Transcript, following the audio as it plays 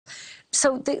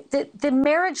So the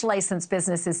marriage license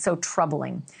business is so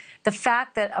troubling. The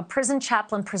fact that a prison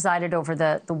chaplain presided over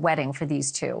the wedding for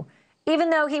these two, even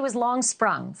though he was long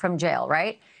sprung from jail,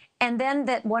 right? And then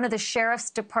that one of the sheriff's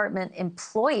department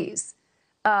employees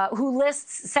who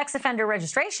lists sex offender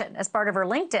registration as part of her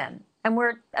LinkedIn, and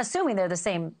we're assuming they're the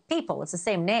same people, it's the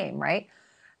same name, right?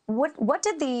 What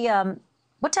did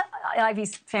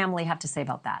Ivy's family have to say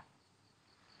about that?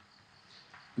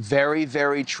 Very,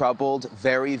 very troubled,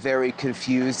 very, very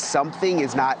confused. Something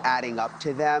is not adding up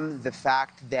to them. The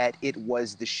fact that it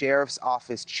was the sheriff's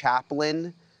office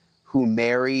chaplain who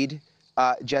married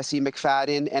Jesse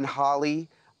McFadden and Holly,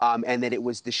 and that it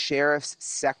was the sheriff's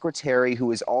secretary,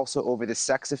 who is also over the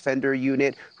sex offender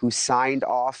unit, who signed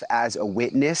off as a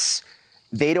witness.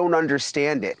 They don't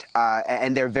understand it,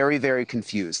 and they're very, very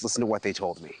confused. Listen to what they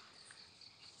told me.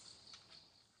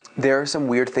 There are some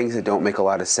weird things that don't make a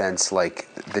lot of sense, like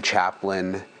the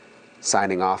chaplain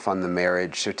signing off on the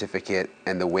marriage certificate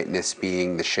and the witness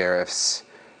being the sheriff's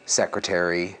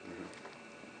secretary.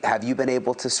 Have you been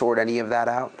able to sort any of that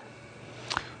out?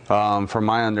 From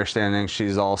my understanding,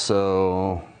 she's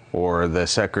also, or the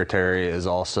secretary is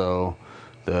also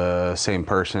the same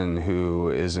person who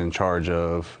is in charge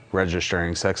of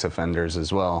registering sex offenders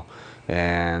as well.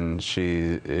 And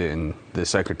the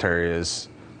secretary is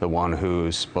the one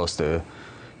who's supposed to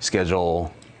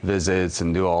schedule visits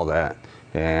and do all that.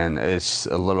 And it's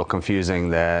a little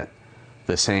confusing that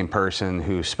the same person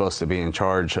who's supposed to be in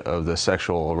charge of the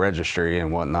sexual registry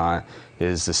and whatnot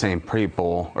is the same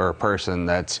people or person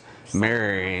that's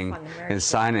marrying and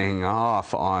signing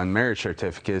off on marriage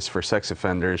certificates for sex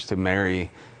offenders to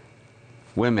marry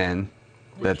women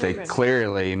that they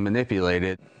clearly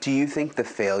manipulated. Do you think the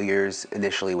failures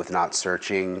initially with not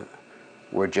searching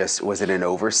was it an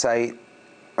oversight,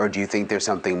 or do you think there's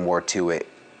something more to it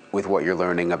with what you're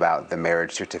learning about the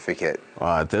marriage certificate?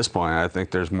 At this point, I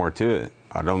think there's more to it.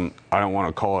 I don't want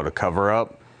to call it a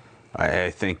cover-up. I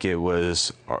think it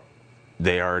was,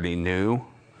 they already knew,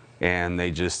 and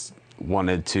they just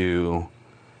wanted to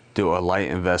do a light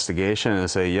investigation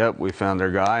and say, yep, we found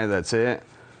their guy, that's it.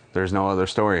 There's no other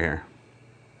story here.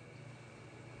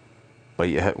 But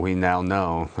yet we now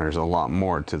know there's a lot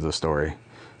more to the story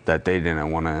that they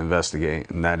didn't want to investigate,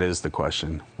 and that is the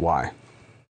question, why?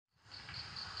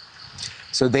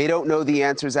 So they don't know the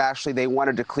answers, Ashleigh. They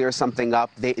wanted to clear something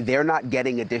up. They're not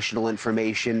getting additional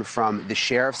information from the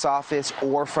sheriff's office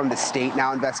or from the state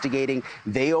now investigating.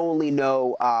 They only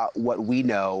know what we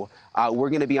know. We're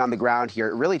going to be on the ground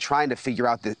here really trying to figure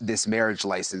out this marriage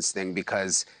license thing,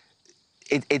 because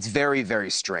it's very, very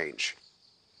strange.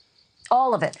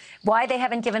 All of it. Why they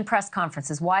haven't given press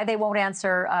conferences, why they won't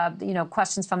answer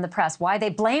questions from the press, why they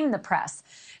blame the press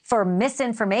for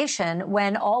misinformation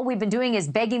when all we've been doing is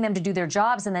begging them to do their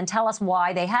jobs and then tell us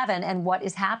why they haven't and what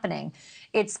is happening.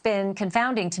 It's been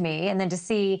confounding to me. And then to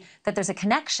see that there's a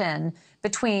connection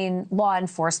between law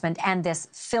enforcement and this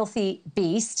filthy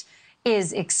beast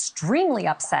is extremely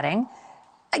upsetting.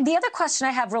 The other question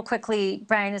I have real quickly,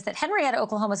 Brian, is that Henrietta,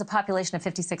 Oklahoma is a population of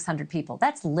 5,600 people.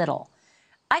 That's little.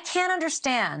 I can't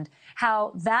understand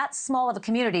how that small of a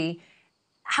community,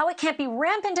 how it can't be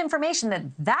rampant information that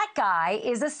that guy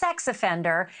is a sex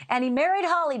offender and he married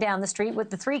Holly down the street with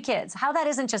the 3 kids. How that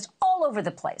isn't just all over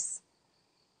the place.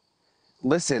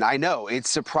 Listen, I know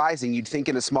it's surprising. You'd think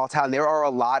in a small town there are a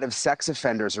lot of sex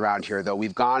offenders around here, though.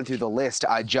 We've gone through the list.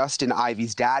 Justin,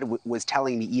 Ivy's dad, was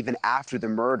telling me even after the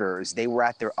murders, they were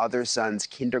at their other son's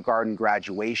kindergarten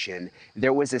graduation.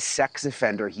 There was a sex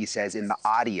offender, he says, in the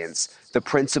audience. The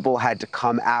principal had to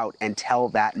come out and tell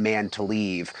that man to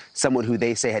leave, someone who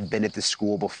they say had been at the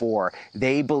school before.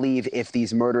 They believe if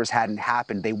these murders hadn't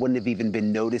happened, they wouldn't have even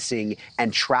been noticing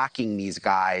and tracking these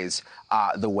guys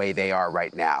the way they are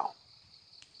right now.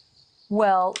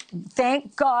 Well,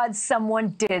 thank God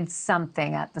someone did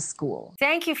something at the school.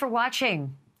 Thank you for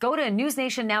watching. Go to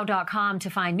newsnationnow.com to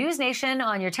find NewsNation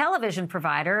on your television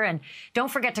provider. And don't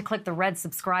forget to click the red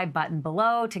subscribe button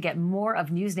below to get more of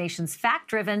NewsNation's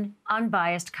fact-driven,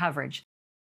 unbiased coverage.